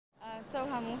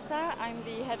Soha Moussa, I'm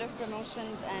the head of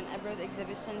promotions and abroad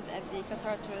exhibitions at the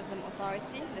Qatar Tourism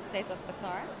Authority, the state of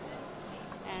Qatar.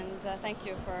 And thank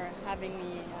you for having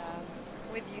me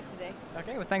with you today.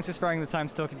 Okay, well thanks for sparing the time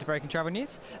to talking to Breaking Travel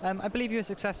News. I believe you were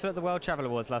successful at the World Travel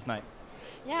Awards last night.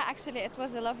 Yeah, actually it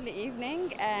was a lovely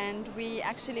evening and we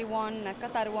actually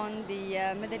Qatar won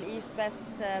the Middle East Best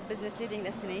Business Leading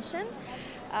Destination.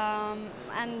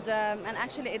 And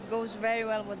actually it goes very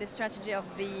well with the strategy of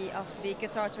the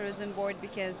Qatar Tourism Board,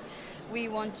 because we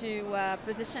want to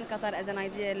position Qatar as an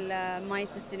ideal MICE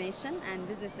destination and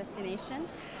business destination,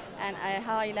 and a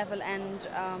high level end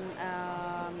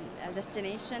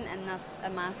destination, and not a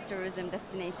mass tourism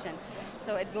destination.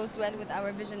 So it goes well with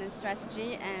our vision and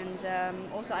strategy. And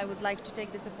also I would like to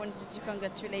take this opportunity to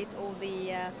congratulate all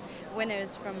the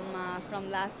winners from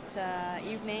last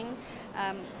evening.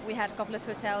 We had a couple of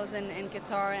hotels in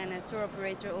Qatar and a tour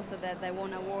operator also that they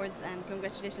won awards, and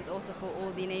congratulations also for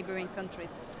all the neighboring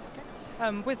countries.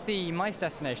 With the MICE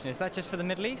destination, is that just for the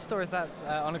Middle East, or is that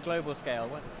on a global scale?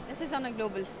 This is on a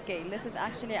global scale. This is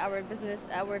actually our business,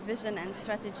 our vision and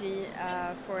strategy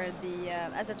for the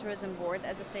as a tourism board,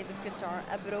 as a state of Qatar,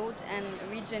 abroad and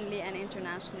regionally and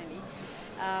internationally.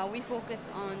 We focused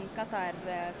on Qatar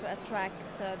to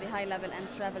attract the high-level end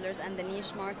travelers and the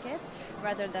niche market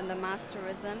rather than the mass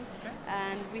tourism. Okay.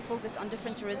 And we focused on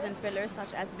different tourism pillars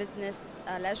such as business,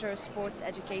 leisure, sports,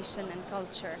 education and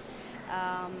culture.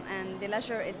 And the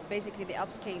leisure is basically the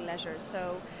upscale leisure.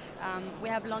 So we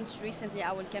have launched recently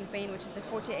our campaign, which is a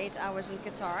 48 hours in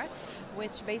Qatar,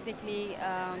 which basically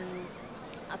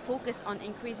a focus on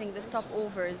increasing the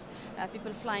stopovers,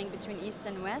 people flying between East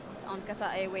and West on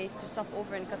Qatar Airways to stop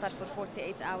over in Qatar for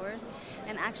 48 hours,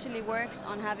 and actually works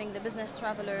on having the business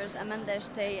travelers amend their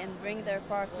stay and bring their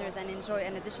partners and enjoy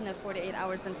an additional 48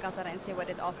 hours in Qatar and see what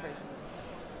it offers.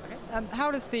 Okay.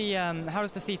 How does the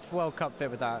FIFA World Cup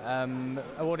fit with that?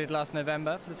 Awarded last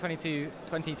November for the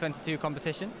 2022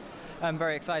 competition.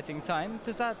 Very exciting time.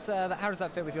 How does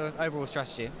that fit with your overall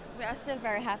strategy? We are still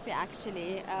very happy,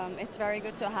 actually. It's very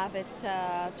good to have it,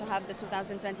 to have the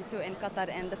 2022 in Qatar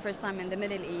and the first time in the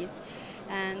Middle East.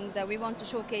 And we want to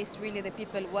showcase really the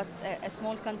people what a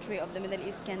small country of the Middle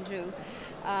East can do.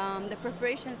 The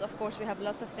preparations, of course, we have a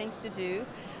lot of things to do.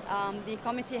 The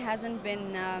committee hasn't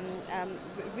been,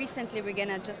 recently we're going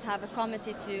to just have a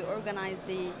committee to organize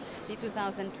the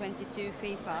 2022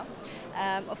 FIFA.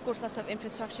 Of course, lots of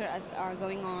infrastructure are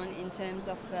going on in terms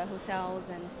of hotels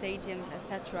and stadiums,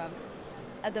 etc.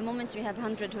 At the moment, we have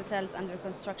 100 hotels under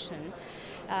construction.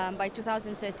 By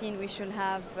 2013, we should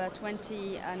have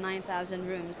 29,000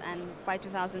 rooms, and by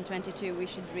 2022, we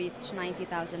should reach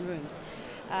 90,000 rooms.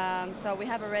 So we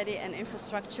have already an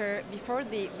infrastructure. Before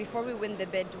we win the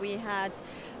bid, we had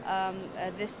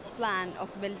this plan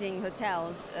of building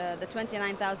hotels. The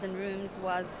 29,000 rooms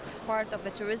was part of a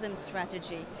tourism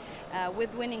strategy.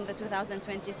 With winning the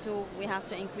 2022, we have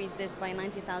to increase this by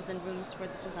 90,000 rooms for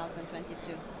the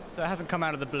 2022. So it hasn't come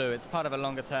out of the blue, it's part of a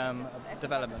longer term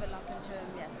development. It's a longer term,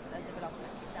 yes,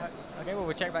 development, exactly. Okay, well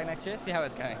we'll check back next year, see how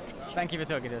it's going. Thank you for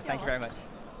talking to us, thank you very much.